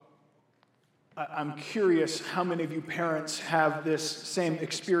I'm curious how many of you parents have this same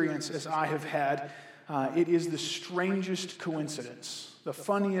experience as I have had. It is the strangest coincidence, the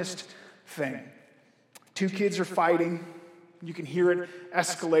funniest thing. Two kids are fighting. You can hear it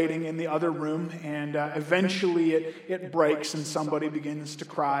escalating in the other room, and eventually it breaks and somebody begins to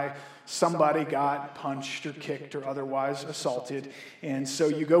cry. Somebody got punched or kicked or otherwise assaulted. And so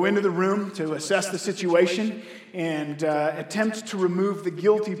you go into the room to assess the situation and attempt to remove the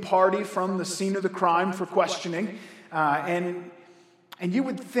guilty party from the scene of the crime for questioning. And you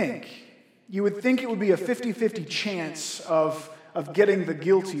would think it would be a 50-50 chance of getting the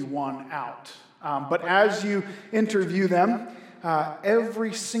guilty one out. But as you interview them,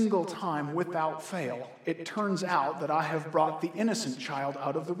 every single time without fail, it turns out that I have brought the innocent child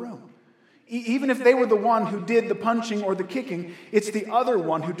out of the room. Even if they were the one who did the punching or the kicking, it's the other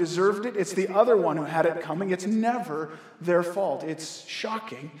one who deserved it. It's the other one who had it coming. It's never their fault. It's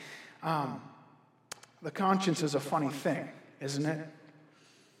shocking. The conscience is a funny thing, isn't it?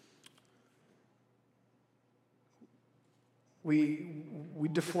 We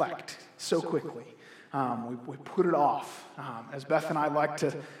deflect so quickly. We put it off. As Beth and I like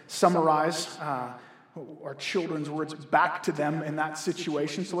to summarize our children's words back to them in that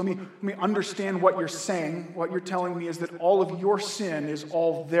situation. So let me understand what you're saying. What you're telling me is that all of your sin is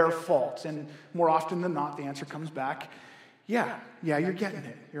all their fault. And more often than not, the answer comes back, yeah, you're getting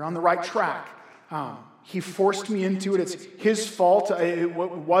it. You're on the right track. He forced me into it. It's his fault. It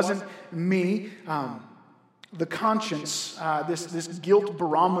wasn't me. The conscience, this guilt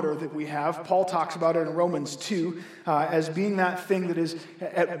barometer that we have, Paul talks about it in Romans 2 as being that thing that is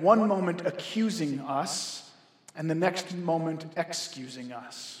at one moment accusing us and the next moment excusing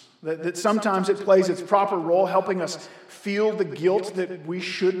us. That sometimes it plays its proper role, helping us feel the guilt that we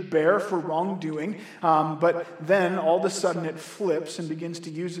should bear for wrongdoing, but then all of a sudden it flips and begins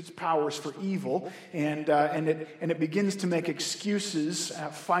to use its powers for evil, and it begins to make excuses,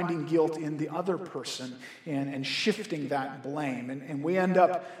 finding guilt in the other person and shifting that blame, and we end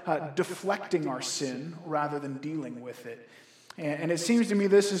up deflecting our sin rather than dealing with it. And it seems to me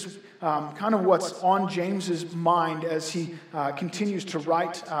this is kind of what's on James's mind as he continues to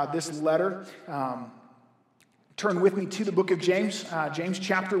write this letter. Turn with me to the book of James, James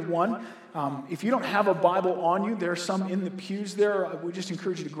chapter 1. If you don't have a Bible on you, there are some in the pews there. We just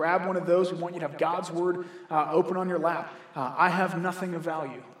encourage you to grab one of those. We want you to have God's Word open on your lap. I have nothing of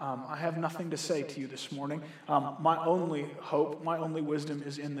value. I have nothing to say to you this morning. My only hope, my only wisdom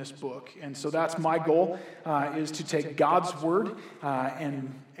is in this book. And so that's my goal, is to take God's Word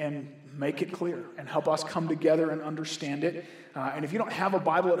and make it clear and help us come together and understand it. And if you don't have a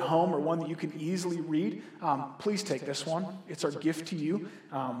Bible at home or one that you can easily read, please take this one. It's our gift to you.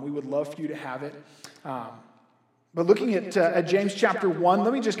 We would love for you to have it. But looking at James chapter 1,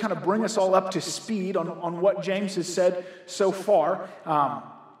 let me just kind of bring us all up to speed on what James has said so far.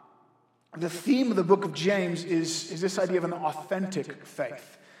 The theme of the book of James is this idea of an authentic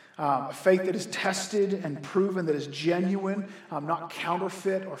faith. A faith that is tested and proven, that is genuine, not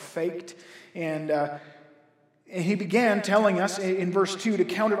counterfeit or faked. And he began telling us in verse 2 to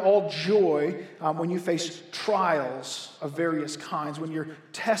count it all joy when you face trials of various kinds, when you're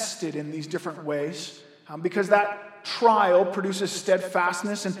tested in these different ways, because that trial produces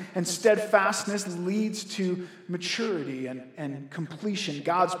steadfastness, and steadfastness leads to maturity and completion,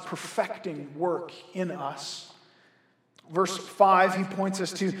 God's perfecting work in us. Verse 5, he points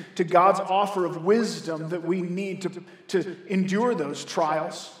us to God's offer of wisdom that we need to endure those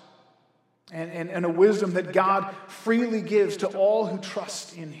trials, and a wisdom that God freely gives to all who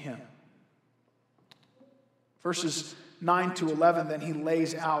trust in him. Verses 9 to 11, then he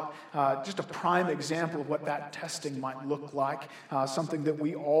lays out just a prime example of what that testing might look like, something that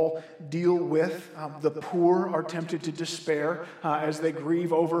we all deal with. The poor are tempted to despair as they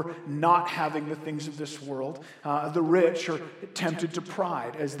grieve over not having the things of this world. The rich are tempted to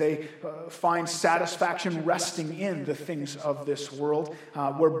pride as they find satisfaction resting in the things of this world,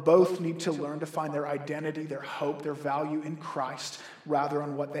 where both need to learn to find their identity, their hope, their value in Christ, rather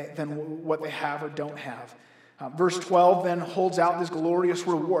than what they have or don't have. Verse 12 then holds out this glorious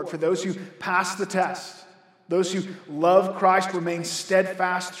reward for those who pass the test. Those who love Christ, remain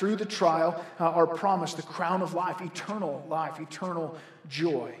steadfast through the trial, are promised the crown of life, eternal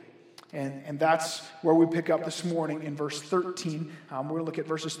joy. And that's where we pick up this morning in verse 13. We're going to look at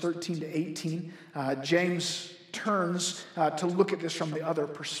verses 13 to 18. James turns to look at this from the other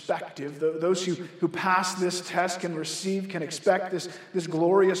perspective. Those who pass this test can expect this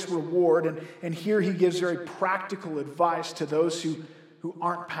glorious reward. And here he gives very practical advice to those who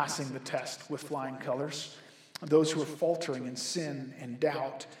aren't passing the test with flying colors, those who are faltering in sin and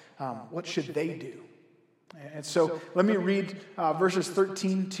doubt. what should they do? And so let me read verses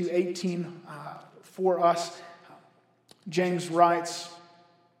 13 to 18 for us. James writes,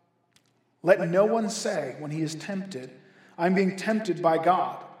 "Let no one say when he is tempted, 'I'm being tempted by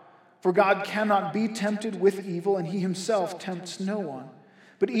God.' For God cannot be tempted with evil, and he himself tempts no one.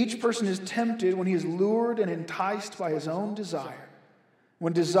 But each person is tempted when he is lured and enticed by his own desire.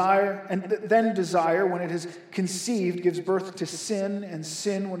 Then desire, when it is conceived, gives birth to sin, and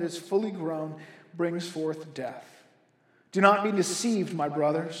sin, when it is fully grown, brings forth death. Do not be deceived, my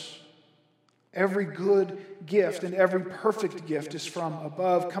brothers. Every good gift and every perfect gift is from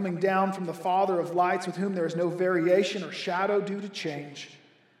above, coming down from the Father of lights, with whom there is no variation or shadow due to change.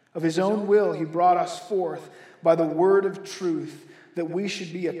 Of his own will he brought us forth by the word of truth, that we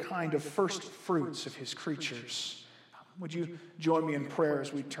should be a kind of first fruits of his creatures." Would you join me in prayer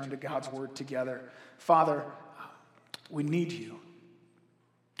as we turn to God's word together? Father, we need you.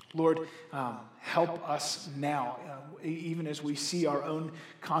 Lord, help us now, even as we see our own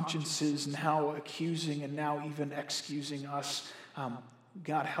consciences now accusing and now even excusing us.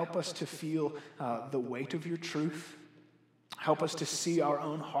 God, help us to feel the weight of your truth. Help us to see our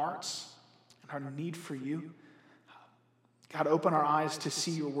own hearts and our need for you. God, open our eyes to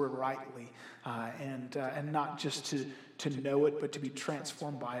see your word rightly, and not just to know it, but to be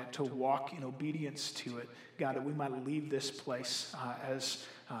transformed by it, to walk in obedience to it. God, that we might leave this place as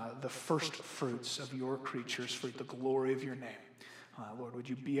the first fruits of your creatures for the glory of your name. Lord, would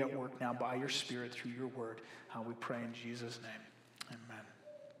you be at work now by your Spirit through your word? We pray in Jesus' name. Amen.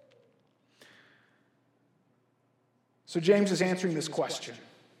 So James is answering this question.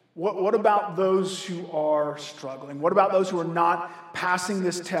 What about those who are struggling? What about those who are not passing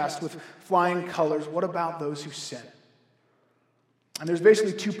this test with flying colors? What about those who sin? And there's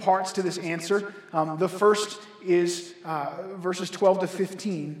basically two parts to this answer. The first is verses 12 to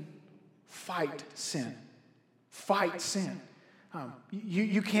 15. Fight sin. Fight sin.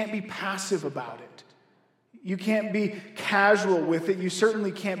 You can't be passive about it. You can't be casual with it. You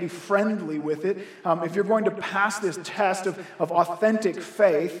certainly can't be friendly with it. If you're going to pass this test of authentic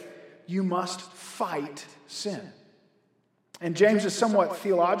faith, you must fight sin. And James is somewhat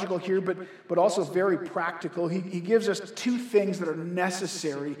theological here, but also very practical. He gives us two things that are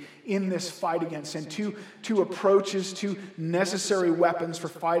necessary in this fight against sin, two approaches, two necessary weapons for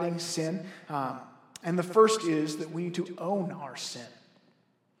fighting sin. And the first is that we need to own our sin.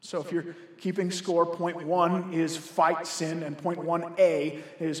 So if you're keeping score, point 1 is fight sin, and point 1A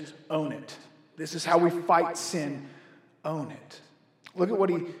is own it. This is how we fight sin. Own it. Look at what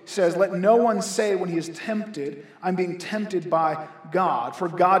he says. "Let no one say when he is tempted, 'I'm being tempted by God.' For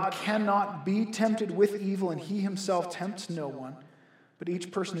God cannot be tempted with evil, and he himself tempts no one. But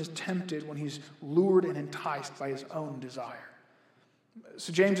each person is tempted when he's lured and enticed by his own desire."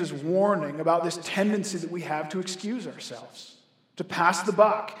 So James is warning about this tendency that we have to excuse ourselves, to pass the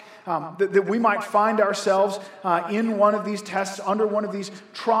buck, that we might find ourselves in one of these tests, under one of these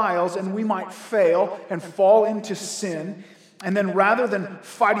trials, and we might fail and fall into sin. And then rather than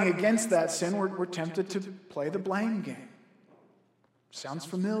fighting against that sin, we're tempted to play the blame game. Sounds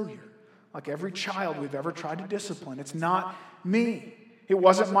familiar. Like every child we've ever tried to discipline. It's not me. It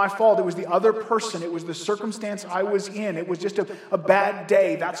wasn't my fault. It was the other person. It was the circumstance I was in. It was just a bad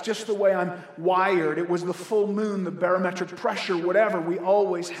day. That's just the way I'm wired. It was the full moon, the barometric pressure, whatever. We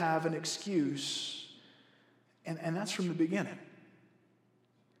always have an excuse. And that's from the beginning.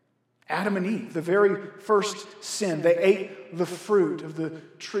 Adam and Eve, the very first sin, they ate the fruit of the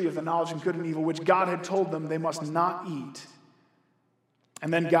tree of the knowledge of good and evil, which God had told them they must not eat.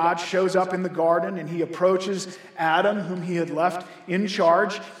 And then God shows up in the garden, and he approaches Adam, whom he had left in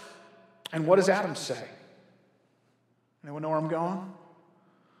charge. And what does Adam say? Anyone know where I'm going?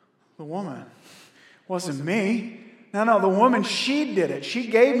 The woman. Wasn't me. No, the woman, she did it. She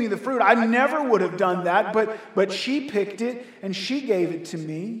gave me the fruit. I never would have done that, but she picked it, and she gave it to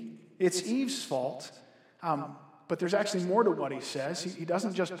me. It's Eve's fault. But there's actually more to what he says. He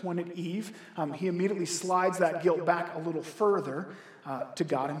doesn't just point at Eve. He immediately slides that guilt back a little further to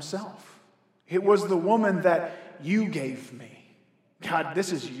God himself. It was the woman that you gave me. God,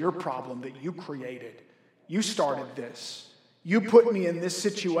 this is your problem that you created. You started this. You put me in this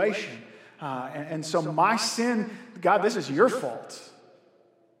situation. And so my sin, God, this is your fault.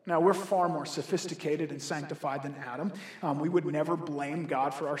 Now, we're far more sophisticated and sanctified than Adam. We would never blame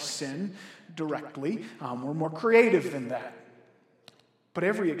God for our sin directly. We're more creative than that. But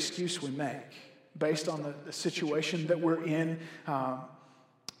every excuse we make, based on the situation that we're in,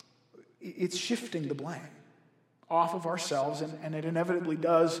 it's shifting the blame off of ourselves, and it inevitably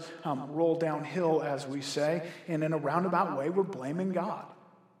does roll downhill, as we say, and in a roundabout way, we're blaming God.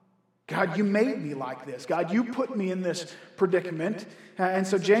 God, you made me like this. God, you put me in this predicament. And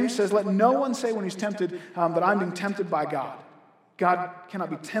so James says, let no one say when he's tempted that I'm being tempted by God. God cannot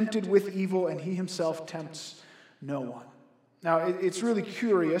be tempted with evil, and he himself tempts no one. Now, it's really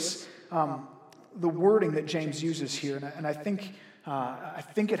curious, the wording that James uses here, and I think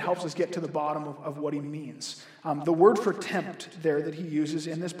it helps us get to the bottom of what he means. The word for tempt there that he uses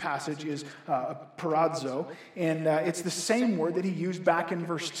in this passage is perazzo, and it's the same word that he used back in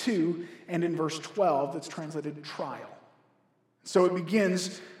verse 2 and in verse 12 that's translated trial. So it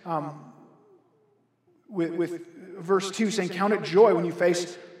begins with verse 2 saying, count it joy when you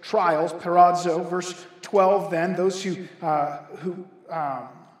face trials, perazzo. Verse 12 then, those who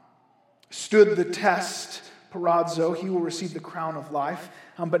stood the test, perazzo, he will receive the crown of life.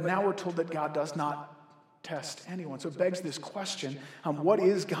 But now we're told that God does not test anyone. So it begs this question, what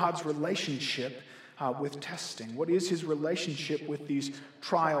is God's relationship with testing? What is his relationship with these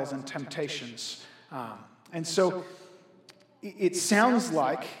trials and temptations? And so it sounds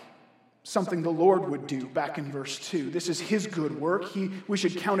like something the Lord would do back in verse 2. This is his good work. We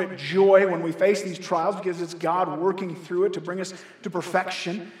should count it joy when we face these trials because it's God working through it to bring us to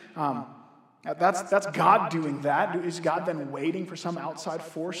perfection. That's God doing that. Is God then waiting for some outside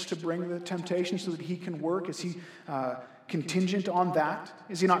force to bring the temptation so that he can work? Is he contingent on that?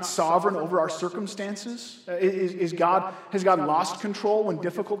 Is he not sovereign over our circumstances? Has God lost control when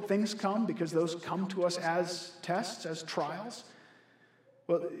difficult things come because those come to us as tests, as trials?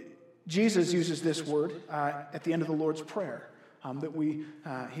 Well, Jesus uses this word at the end of the Lord's Prayer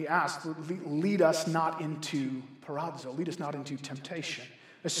he asked, lead us not into perazzo, lead us not into temptation.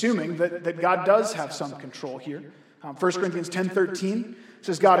 Assuming that God does have some control here. 1 Corinthians 10:13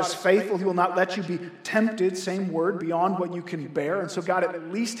 says, God is faithful. He will not let you be tempted, same word, beyond what you can bear. And so God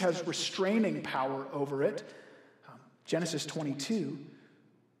at least has restraining power over it. Genesis 22,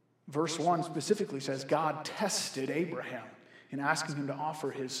 verse 1 specifically says, God tested Abraham in asking him to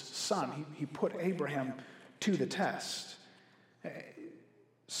offer his son. He put Abraham to the test.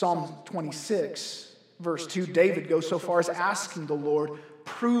 Psalm 26, verse 2, David goes so far as asking the Lord,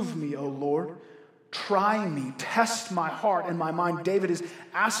 prove me, O Lord, try me, test my heart and my mind. David is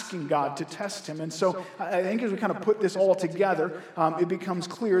asking God to test him. And so I think as we kind of put this all together, it becomes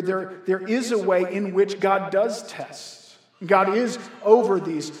clear there is a way in which God does test. God is over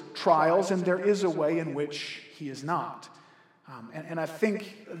these trials, and there is a way in which he is not. And I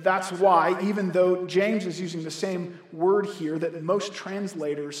think that's why, even though James is using the same word here that most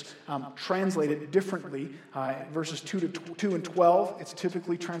translators translate it differently, verses 2 and 12, it's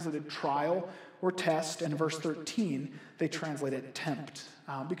typically translated trial or test, and verse 13, they translate it tempt,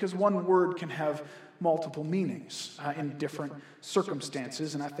 because one word can have multiple meanings in different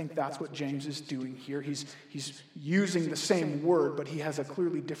circumstances, and I think that's what James is doing here. He's using the same word, but he has a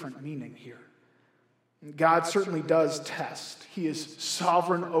clearly different meaning here. God certainly does test. He is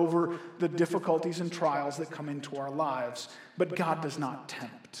sovereign over the difficulties and trials that come into our lives, but God does not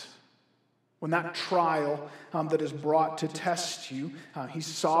tempt. When that trial that is brought to test you, he's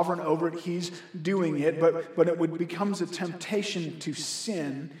sovereign over it, he's doing it, but it becomes a temptation to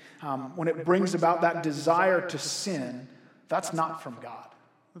sin. When it brings about that desire to sin, that's not from God.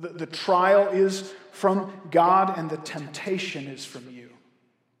 The trial is from God, and the temptation is from you.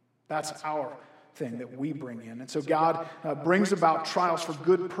 That's our thing that we bring in. And so God brings about trials for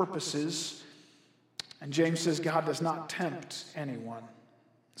good purposes, and James says God does not tempt anyone.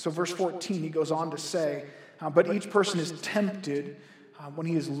 So verse 14, he goes on to say, but each person is tempted when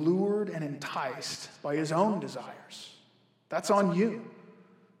he is lured and enticed by his own desires. That's on you.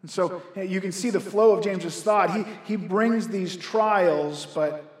 And so you can see the flow of James's thought. He brings these trials,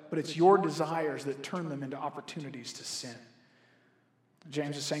 but it's your desires that turn them into opportunities to sin.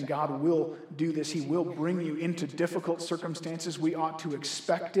 James is saying God will do this. He will bring you into difficult circumstances. We ought to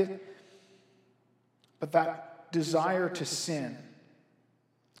expect it. But that desire to sin,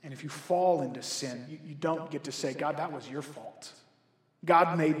 and if you fall into sin, you don't get to say, God, that was your fault.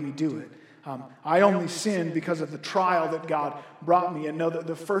 God made me do it. I only sinned because of the trial that God brought me. And know that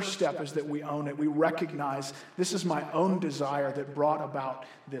the first step is that we own it. We recognize this is my own desire that brought about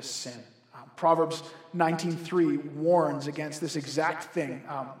this sin. Proverbs 19:3 warns against this exact thing.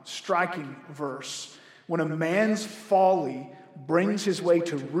 Striking verse. When a man's folly brings his way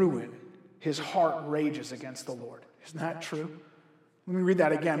to ruin, his heart rages against the Lord. Isn't that true? Let me read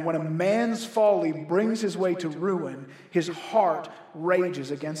that again. When a man's folly brings his way to ruin, his heart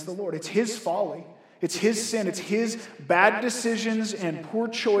rages against the Lord. It's his folly. It's his sin. It's his bad decisions and poor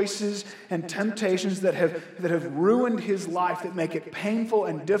choices and temptations that have ruined his life, that make it painful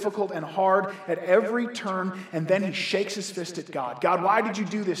and difficult and hard at every turn. And then he shakes his fist at God. God, why did you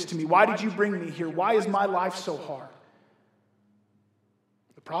do this to me? Why did you bring me here? Why is my life so hard?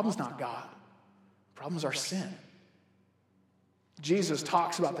 The problem's not God. The problem's our sin. Jesus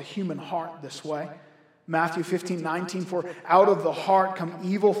talks about the human heart this way. Matthew 15:19, for out of the heart come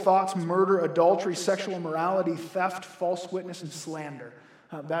evil thoughts, murder, adultery, sexual immorality, theft, false witness, and slander.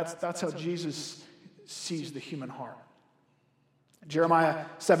 That's how Jesus sees the human heart. Jeremiah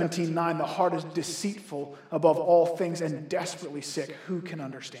 17:9, the heart is deceitful above all things and desperately sick. Who can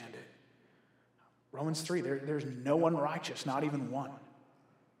understand it? Romans 3, there's no one righteous, not even one.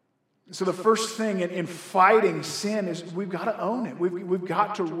 So the first thing in fighting sin is we've got to own it. We've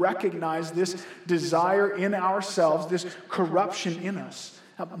got to recognize this desire in ourselves, this corruption in us.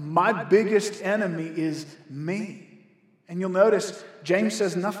 My biggest enemy is me. And you'll notice James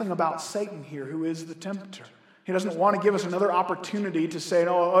says nothing about Satan here, who is the tempter. He doesn't want to give us another opportunity to say,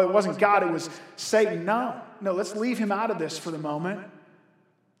 oh, it wasn't God, it was Satan. No, let's leave him out of this for the moment.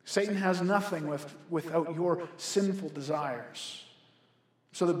 Satan has nothing without your sinful desires.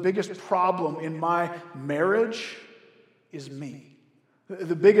 So the biggest problem in my marriage is me.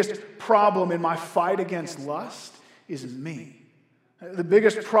 The biggest problem in my fight against lust is me. The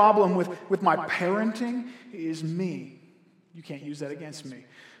biggest problem with my parenting is me. You can't use that against me.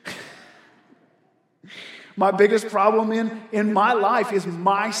 My biggest problem in my life is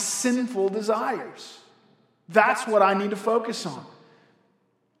my sinful desires. That's what I need to focus on.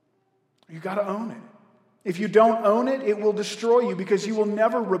 You got to own it. If you don't own it, it will destroy you because you will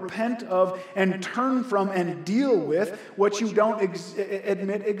never repent of and turn from and deal with what you don't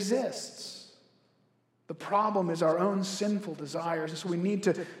admit exists. The problem is our own sinful desires. And so we need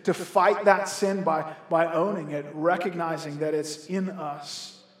to fight that sin by owning it, recognizing that it's in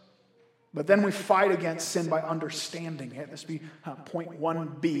us. But then we fight against sin by understanding it. This be point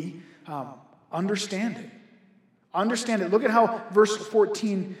 1b. Understand it. Understand it. Look at how verse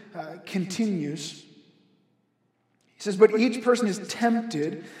 14 continues. He says, but each person is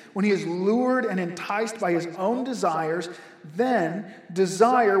tempted when he is lured and enticed by his own desires. Then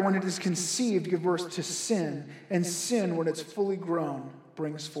desire, when it is conceived, gives birth to sin. And sin, when it's fully grown,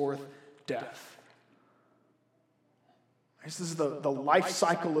 brings forth death. This is the life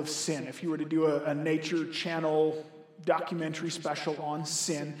cycle of sin. If you were to do a Nature Channel documentary special on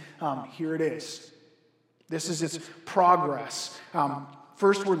sin, here it is. This is its progress.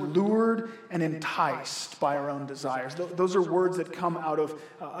 First, we're lured and enticed by our own desires. Those are words that come out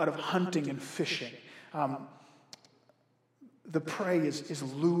of hunting and fishing. The prey is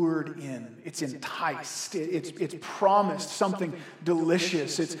lured in. It's enticed. It's promised something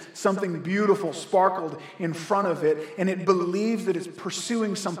delicious. It's something beautiful sparkled in front of it, and it believes that it's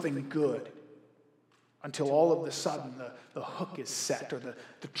pursuing something good until all of a sudden the hook is set or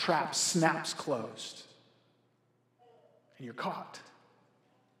the trap snaps closed, and you're caught.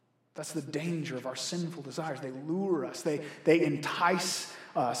 That's the danger of our sinful desires. They lure us. They entice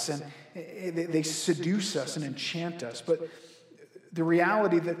us, and they seduce us and enchant us. But the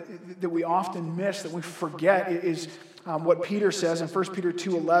reality that we often miss, that we forget, is what Peter says in 1 Peter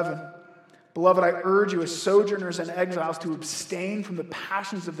 2:11. Beloved, I urge you as sojourners and exiles to abstain from the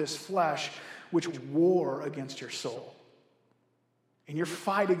passions of this flesh, which war against your soul. In your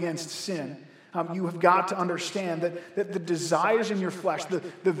fight against sin, you have got to understand that the desires in your flesh,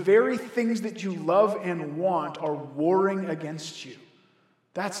 the very things that you love and want, are warring against you.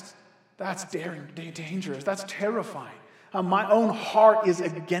 That's dangerous. That's terrifying. My own heart is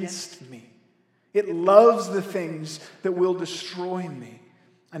against me. It loves the things that will destroy me,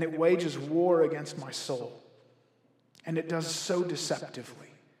 and it wages war against my soul. And it does so deceptively.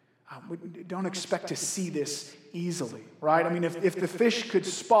 We don't expect to see this easily, right? I mean, if the fish could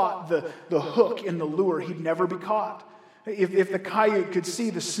spot the hook in the lure, he'd never be caught. If the coyote could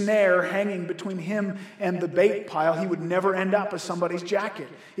see the snare hanging between him and the bait pile, he would never end up as somebody's jacket.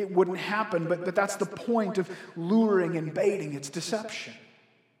 It wouldn't happen, but that's the point of luring and baiting. It's deception.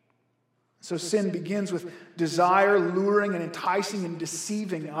 So sin begins with desire, luring and enticing and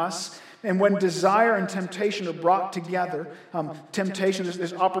deceiving us. And when desire and temptation are brought together, temptation,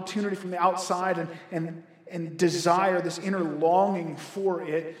 there's opportunity from the outside, and desire, this inner longing for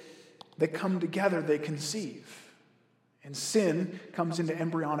it, they come together, they conceive. And sin comes into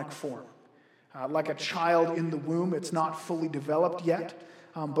embryonic form. Like a child in the womb, it's not fully developed yet,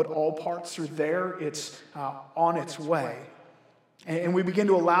 but all parts are there. It's on its way. And we begin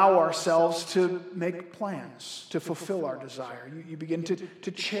to allow ourselves to make plans to fulfill our desire. You begin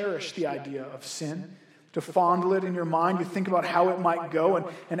to cherish the idea of sin, to fondle it in your mind. You think about how it might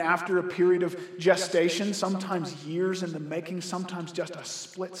go. And after a period of gestation, sometimes years in the making, sometimes just a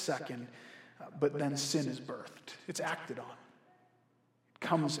split second, but then sin is birthed. It's acted on. It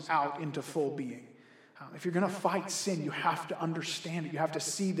comes out into full being. If you're going to fight sin, you have to understand it. You have to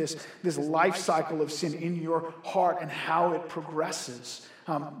see this life cycle of sin in your heart and how it progresses.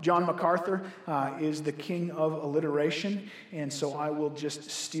 John MacArthur is the king of alliteration, and so I will just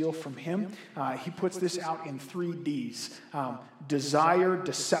steal from him. He puts this out in 3 Ds. Desire,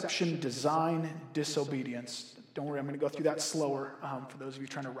 deception, design, disobedience. Don't worry, I'm going to go through that slower for those of you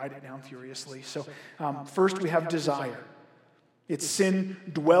trying to write it down furiously. So first we have desire. It's sin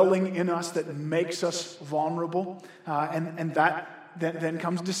dwelling in us that makes us vulnerable, and that then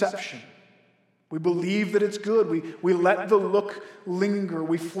comes deception. We believe that it's good. We let the look linger.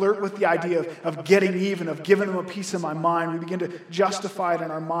 We flirt with the idea of getting even, of giving them a piece of my mind. We begin to justify it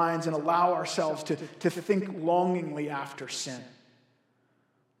in our minds and allow ourselves to think longingly after sin.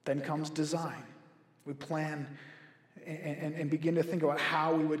 Then comes design. We plan and begin to think about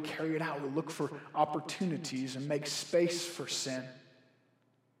how we would carry it out. We look for opportunities and make space for sin.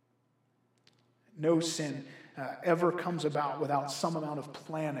 No sin ever comes about without some amount of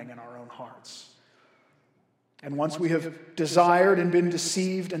planning in our own hearts. And once we have desired and been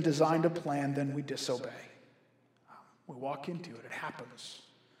deceived and designed a plan, then we disobey. We walk into it. It happens.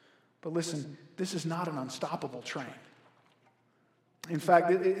 But listen, this is not an unstoppable train. In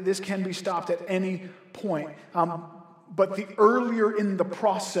fact, this can be stopped at any point. But the earlier in the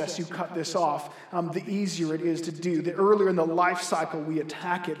process you cut this off, the easier it is to do. The earlier in the life cycle we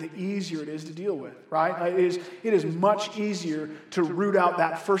attack it, the easier it is to deal with, right? It is much easier to root out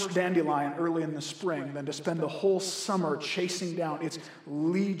that first dandelion early in the spring than to spend the whole summer chasing down its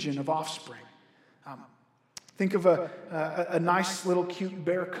legion of offspring. Think of a nice little cute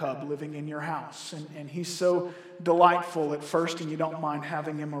bear cub living in your house, and he's so delightful at first, and you don't mind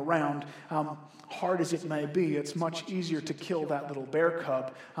having him around. Hard as it may be, it's much easier to kill that little bear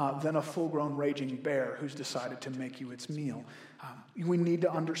cub than a full-grown raging bear who's decided to make you its meal. We need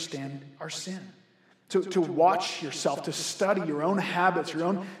to understand our sin. To watch yourself, to study your own habits, your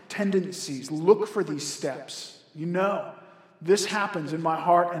own tendencies. Look for these steps. You know, this happens in my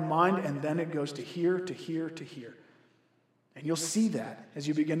heart and mind, and then it goes to here, to here, to here. And you'll see that as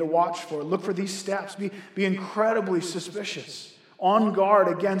you begin to watch for it. Look for these steps. Be incredibly suspicious. On guard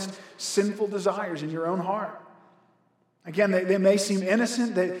against sinful desires in your own heart. Again, they may seem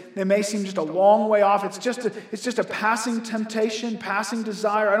innocent. They may seem just a long way off. It's just a passing temptation, passing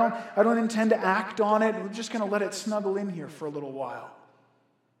desire. I don't intend to act on it. We're just going to let it snuggle in here for a little while.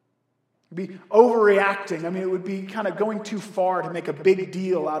 It'd be overreacting. I mean, it would be kind of going too far to make a big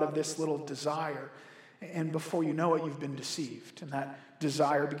deal out of this little desire. And before you know it, you've been deceived. And that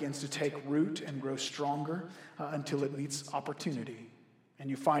desire begins to take root and grow stronger until it meets opportunity. And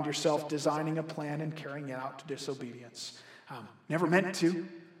you find yourself designing a plan and carrying it out to disobedience. Never meant to. You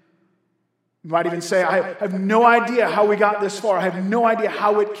might even say, I have no idea how we got this far. I have no idea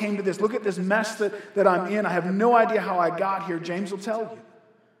how it came to this. Look at this mess that I'm in. I have no idea how I got here. James will tell you.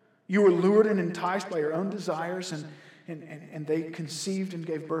 You were lured and enticed by your own desires, and they conceived and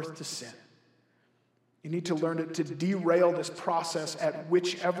gave birth to sin. You need to learn to derail this process at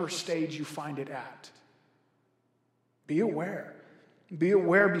whichever stage you find it at. Be aware. Be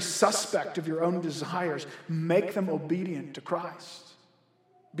aware, be suspect of your own desires. Make them obedient to Christ.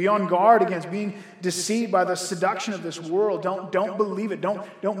 Be on guard against being deceived by the seduction of this world. Don't believe it.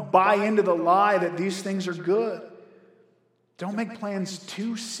 Don't buy into the lie that these things are good. Don't make plans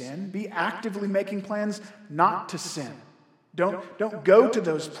to sin. Be actively making plans not to sin. Don't go to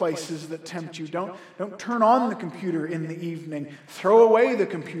those places that tempt you. Don't turn on the computer in the evening. Throw away the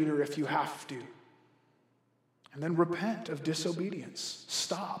computer if you have to. And then repent of disobedience.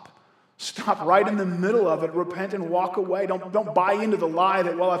 Stop right in the middle of it. Repent and walk away. Don't buy into the lie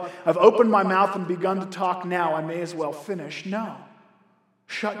that, well, I've opened my mouth and begun to talk now. I may as well finish. No.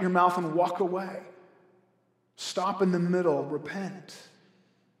 Shut your mouth and walk away. Stop in the middle. Repent.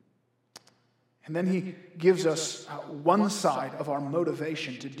 And then he gives us one side of our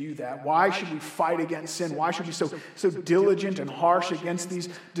motivation to do that. Why should we fight against sin? Why should we be so diligent and harsh against these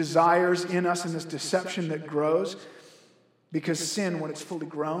desires in us and this deception that grows? Because sin, when it's fully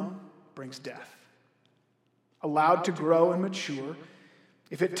grown, brings death. Allowed to grow and mature,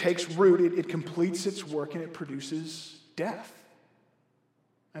 if it takes root, it completes its work and it produces death.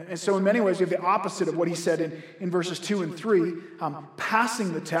 And so in many ways, we have the opposite of what he said in verses 2 and 3.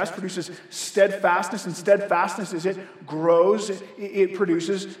 Passing the test produces steadfastness, and steadfastness, as it grows, it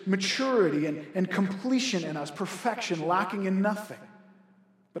produces maturity and completion in us, perfection, lacking in nothing.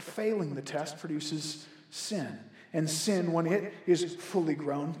 But failing the test produces sin. And sin, when it is fully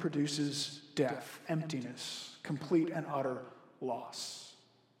grown, produces death, emptiness, complete and utter loss.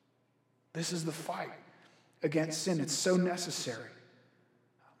 This is the fight against sin. It's so necessary.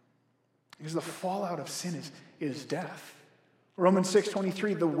 Because the fallout of sin is death. Romans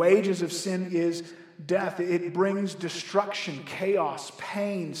 6:23, the wages of sin is death. It brings destruction, chaos,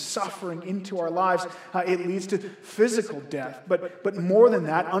 pain, suffering into our lives. It leads to physical death. But more than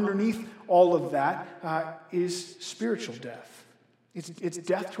that, underneath all of that is spiritual death. It's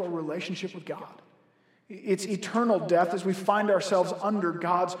death to our relationship with God. It's eternal death as we find ourselves under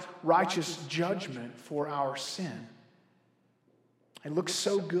God's righteous judgment for our sin. It looks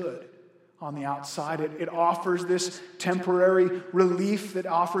so good on the outside. It offers this temporary relief that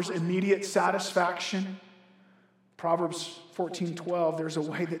offers immediate satisfaction. Proverbs 14:12, there's a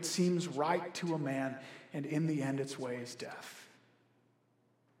way that seems right to a man, and in the end its way is death.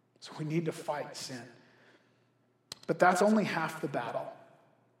 So we need to fight sin. But that's only half the battle.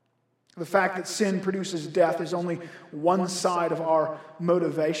 The fact that sin produces death is only one side of our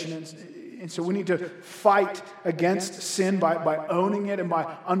motivation. And so we need to fight against sin by owning it and by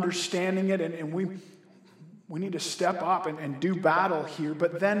understanding it. And we need to step up and do battle here.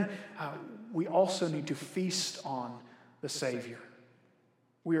 But then we also need to feast on the Savior.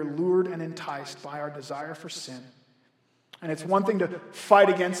 We are lured and enticed by our desire for sin. And it's one thing to fight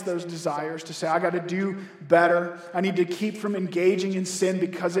against those desires, to say, I got to do better. I need to keep from engaging in sin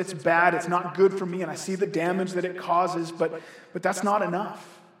because it's bad. It's not good for me, and I see the damage that it causes. But that's not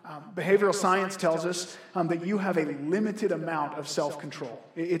enough. Behavioral science tells us that you have a limited amount of self-control.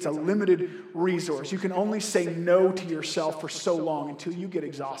 It's a limited resource. You can only say no to yourself for so long until you get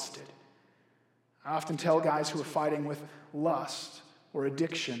exhausted. I often tell guys who are fighting with lust or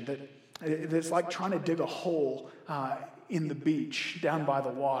addiction that it's like trying to dig a hole in the beach down by the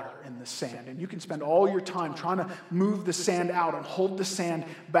water in the sand. And you can spend all your time trying to move the sand out and hold the sand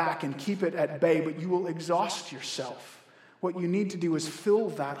back and keep it at bay, but you will exhaust yourself. What you need to do is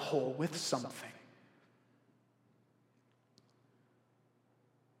fill that hole with something.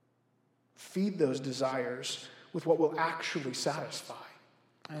 Feed those desires with what will actually satisfy.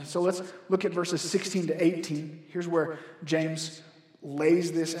 And so let's look at verses 16 to 18. Here's where James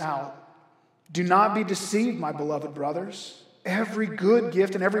lays this out. Do not be deceived, my beloved brothers. Every good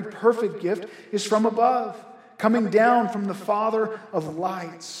gift and every perfect gift is from above, coming down from the Father of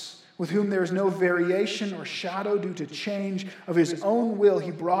lights, with whom there is no variation or shadow due to change. Of his own will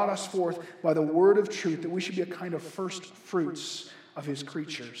he brought us forth by the word of truth, that we should be a kind of first fruits of his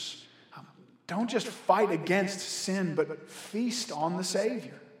creatures. Don't just fight against sin, but feast on the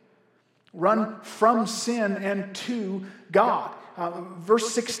Savior. Run from sin and to God.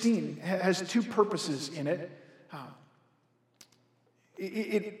 Verse 16 has two purposes in it.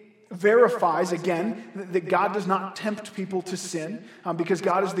 It verifies, again, that God does not tempt people to sin because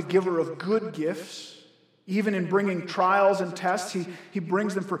God is the giver of good gifts. Even in bringing trials and tests, he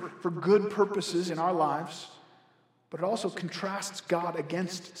brings them for good purposes in our lives. But it also contrasts God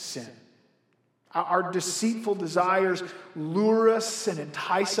against sin. Our deceitful desires lure us and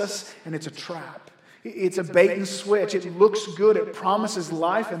entice us, and it's a trap. It's a bait and switch. It looks good, it promises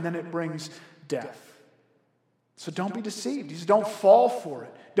life, and then it brings death. So don't be deceived. He says, don't fall for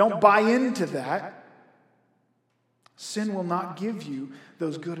it. Don't buy into that. Sin will not give you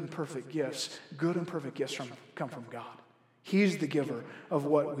those good and perfect gifts. Good and perfect gifts come from God. He's the giver of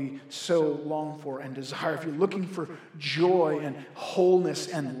what we so long for and desire. If you're looking for joy and wholeness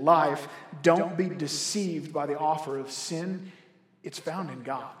and life, don't be deceived by the offer of sin. It's found in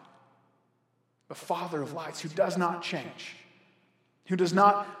God, the Father of lights, who does not change, who does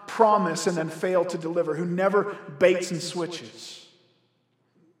not promise and then fail to deliver, who never baits and switches.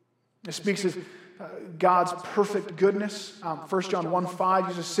 It speaks of God's perfect goodness. 1 John 1:5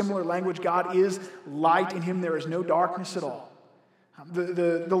 uses similar language. God is light. In him there is no darkness at all.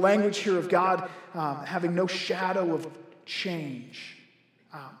 The language here of God having no shadow of change.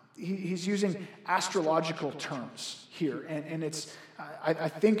 He's using astrological terms here. And it's I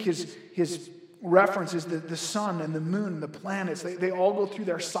think his reference is the sun and the moon, the planets. They all go through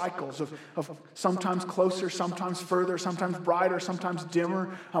their cycles of sometimes closer, sometimes further, sometimes brighter, sometimes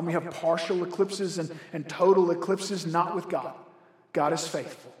dimmer. We have partial eclipses and total eclipses, not with God. God is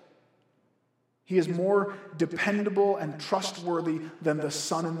faithful. He is more dependable and trustworthy than the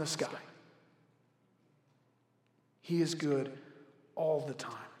sun in the sky. He is good all the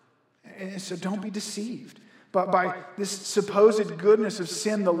time. And so don't be deceived by this supposed goodness of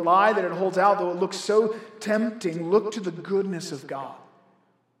sin, the lie that it holds out, though it looks so tempting. Look to the goodness of God.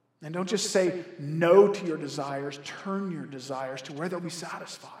 And don't just say no to your desires. Turn your desires to where they'll be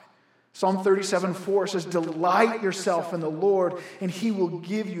satisfied. Psalm 37:4 says, delight yourself in the Lord, and he will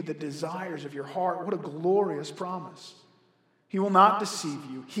give you the desires of your heart. What a glorious promise. He will not deceive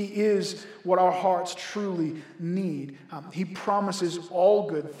you. He is what our hearts truly need. He promises all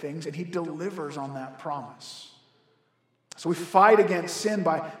good things, and he delivers on that promise. So we fight against sin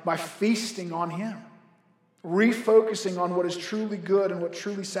by feasting on him, refocusing on what is truly good and what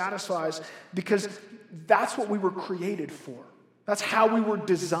truly satisfies, because that's what we were created for. That's how we were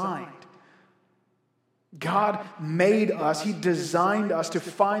designed. God made us. He designed us to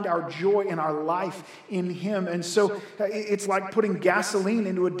find our joy and our life in him. And so it's like putting gasoline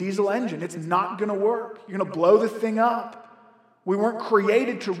into a diesel engine. It's not going to work. You're going to blow the thing up. We weren't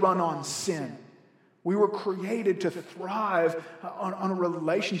created to run on sin. We were created to thrive on a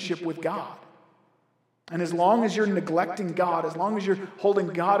relationship with God. And as long as you're neglecting God, as long as you're holding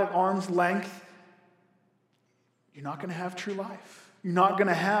God at arm's length, you're not going to have true life. You're not going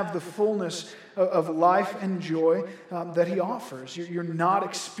to have the fullness of life and joy that he offers. You're not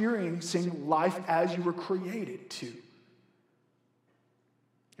experiencing life as you were created to.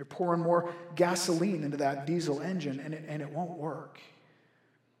 You're pouring more gasoline into that diesel engine, and it won't work.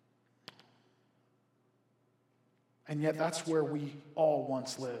 And yet that's where we all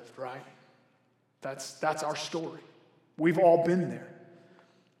once lived, right? That's our story. We've all been there.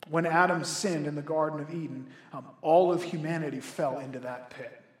 When Adam sinned in the Garden of Eden, all of humanity fell into that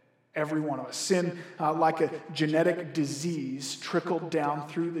pit. Every one of us. Sin, like a genetic disease, trickled down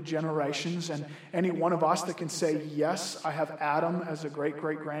through the generations. And any one of us that can say, yes, I have Adam as a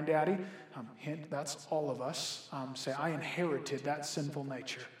great-great-granddaddy, hint, that's all of us, say, I inherited that sinful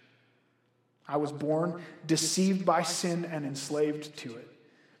nature. I was born deceived by sin and enslaved to it,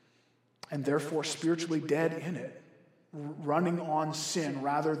 and therefore spiritually dead in it, running on sin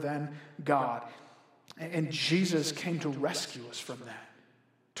rather than God. And Jesus came to rescue us from that,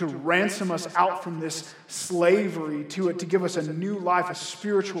 to ransom us out from this slavery to it, to give us a new life, a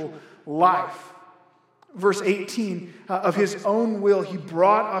spiritual life. Verse 18, of his own will he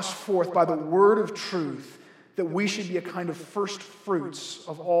brought us forth by the word of truth, that we should be a kind of first fruits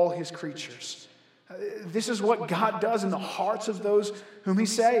of all his creatures. This is what God does in the hearts of those whom he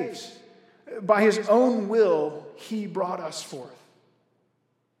saves. By his own will, he brought us forth.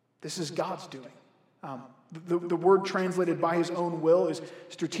 This is God's doing. The word translated by his own will is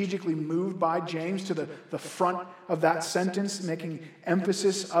strategically moved by James to the front of that sentence, making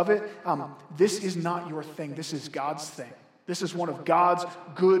emphasis of it. This is not your thing. This is God's thing. This is one of God's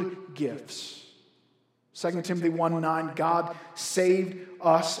good gifts. 2 Timothy 1:9, God saved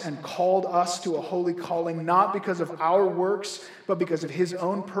us and called us to a holy calling, not because of our works, but because of his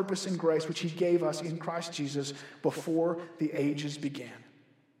own purpose and grace, which he gave us in Christ Jesus before the ages began.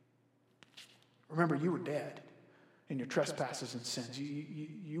 Remember, you were dead in your trespasses and sins.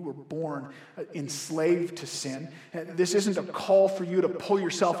 You were born enslaved to sin. This isn't a call for you to pull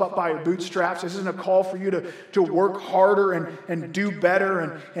yourself up by your bootstraps. This isn't a call for you to work harder and do better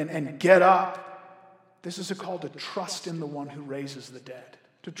and get up. This is a call to trust in the one who raises the dead,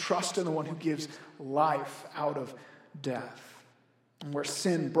 to trust in the one who gives life out of death. And where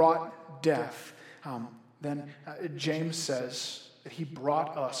sin brought death, then James says that he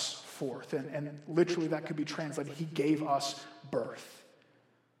brought us forth. And literally that could be translated, he gave us birth.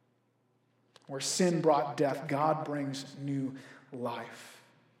 Where sin brought death, God brings new life.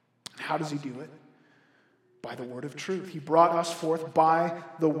 How does he do it? By the word of truth. He brought us forth by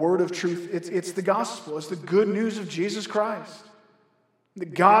the word of truth. It's the gospel. It's the good news of Jesus Christ.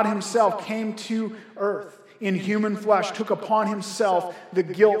 That God himself came to earth in human flesh, took upon himself the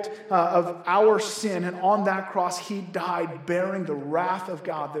guilt of our sin, and on that cross he died bearing the wrath of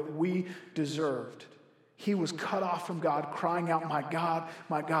God that we deserved. He was cut off from God, crying out, my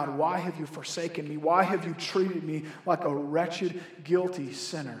God, why have you forsaken me? Why have you treated me like a wretched, guilty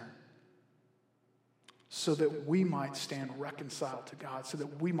sinner? So that we might stand reconciled to God, so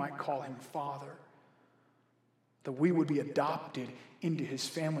that we might call him Father, that we would be adopted into his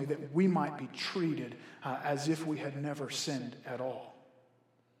family, that we might be treated as if we had never sinned at all,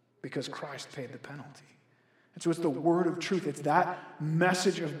 because Christ paid the penalty. And so it's the word of truth. It's that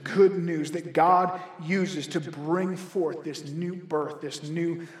message of good news that God uses to bring forth this new birth, this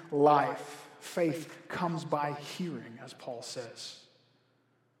new life. Faith comes by hearing, as Paul says.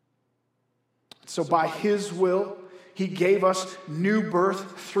 So by his will, he gave us new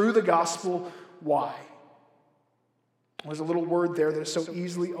birth through the gospel. Why? There's a little word there that is so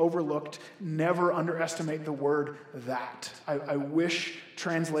easily overlooked. Never underestimate the word that. I wish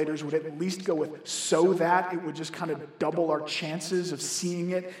translators would at least go with so that. It would just kind of double our chances of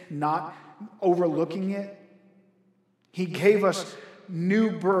seeing it, not overlooking it. He gave us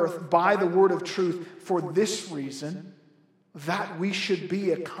new birth by the word of truth for this reason, that we should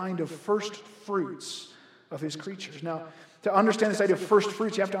be a kind of first fruits of his creatures. Now, to understand this idea of first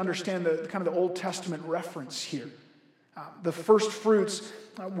fruits, you have to understand the kind of the Old Testament reference here. The first fruits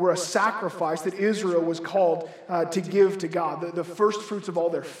were a sacrifice that Israel was called to give to God. The first fruits of all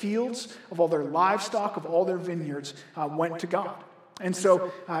their fields, of all their livestock, of all their vineyards went to God. And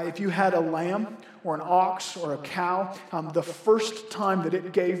so if you had a lamb or an ox or a cow, the first time that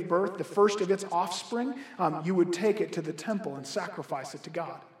it gave birth, the first of its offspring, you would take it to the temple and sacrifice it to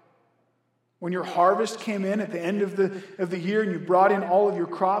God. When your harvest came in at the end of the year and you brought in all of your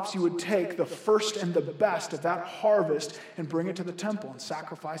crops, you would take the first and the best of that harvest and bring it to the temple and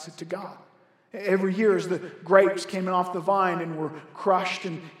sacrifice it to God. Every year as the grapes came in off the vine and were crushed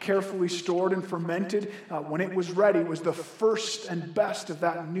and carefully stored and fermented, when it was ready, it was the first and best of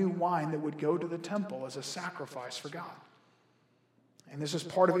that new wine that would go to the temple as a sacrifice for God. And this is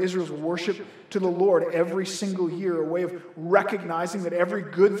part of Israel's worship to the Lord every single year, a way of recognizing that every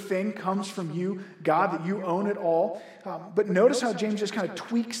good thing comes from you, God, that you own it all. But notice how James just kind of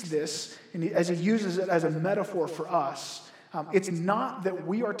tweaks this as he uses it as a metaphor for us. It's not that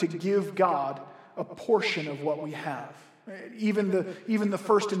we are to give God a portion of what we have, even the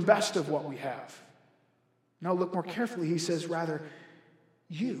first and best of what we have. No, look more carefully. He says, rather,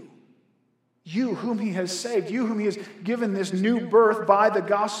 you whom he has saved, you whom he has given this new birth by the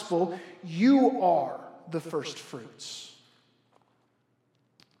gospel, you are the first fruits.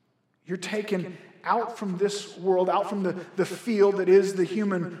 You're taken out from this world, out from the field that is the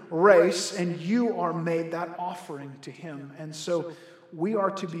human race, and you are made that offering to him. And so we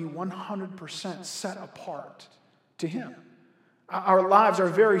are to be 100% set apart to him. Our lives, our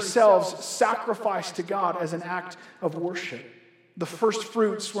very selves, sacrificed to God as an act of worship. The first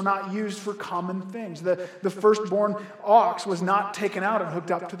fruits were not used for common things. The firstborn ox was not taken out and hooked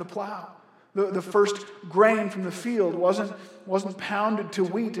up to the plow. The first grain from the field wasn't pounded to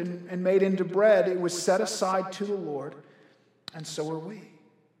wheat and made into bread. It was set aside to the Lord, and so are we.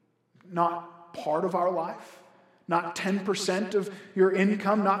 Not part of our life, not 10% of your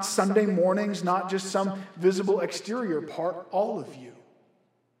income, not Sunday mornings, not just some visible exterior part, all of you.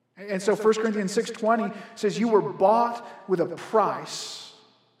 And so 1 Corinthians 6:20 says, you were bought with a price,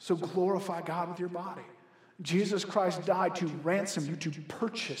 so glorify God with your body. Jesus Christ died to ransom you, to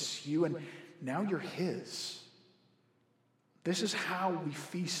purchase you, and now you're his. This is how we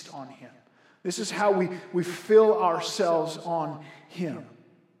feast on him. This is how we fill ourselves on him.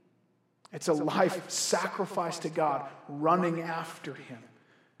 It's a life sacrifice to God, running after him.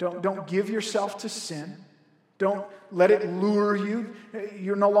 Don't give yourself to sin. Don't let it lure you.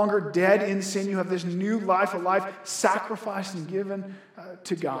 You're no longer dead in sin. You have this new life, a life sacrificed and given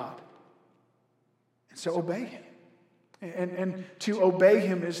to God. And so obey him. And to obey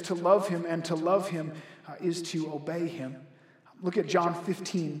him is to love him, and to love him is to obey him. Look at John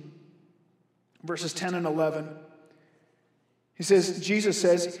 15, verses 10 and 11. Jesus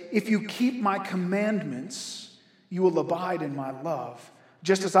says, if you keep my commandments, you will abide in my love.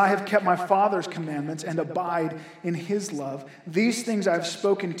 Just as I have kept my Father's commandments and abide in his love, these things I have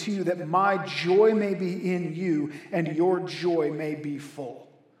spoken to you, that my joy may be in you and your joy may be full.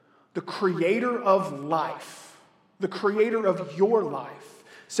 The creator of life, the creator of your life,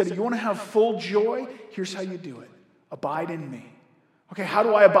 said, if you want to have full joy, here's how you do it. Abide in me. Okay, how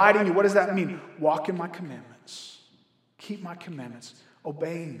do I abide in you? What does that mean? Walk in my commandments. Keep my commandments.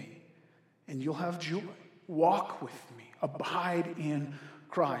 Obey me, and you'll have joy. Walk with me. Abide in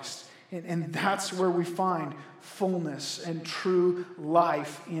Christ. And that's where we find fullness and true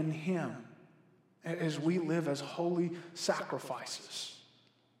life in him, as we live as holy sacrifices.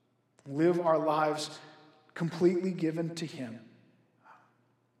 Live our lives completely given to him.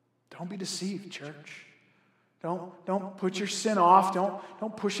 Don't be deceived, church. Don't put your sin off.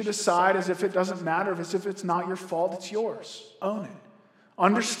 Don't push it aside as if it doesn't matter, as if it's not your fault, it's yours. Own it.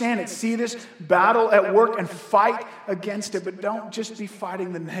 Understand it. See this battle at work and fight against it, but don't just be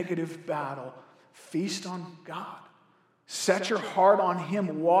fighting the negative battle. Feast on God. Set your heart on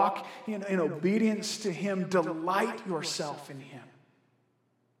him. Walk in obedience to him. Delight yourself in him.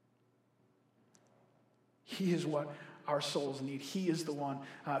 He is what our souls need. He is the one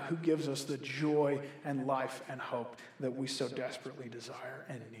who gives us the joy and life and hope that we so desperately desire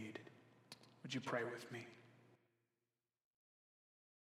and need. Would you pray with me?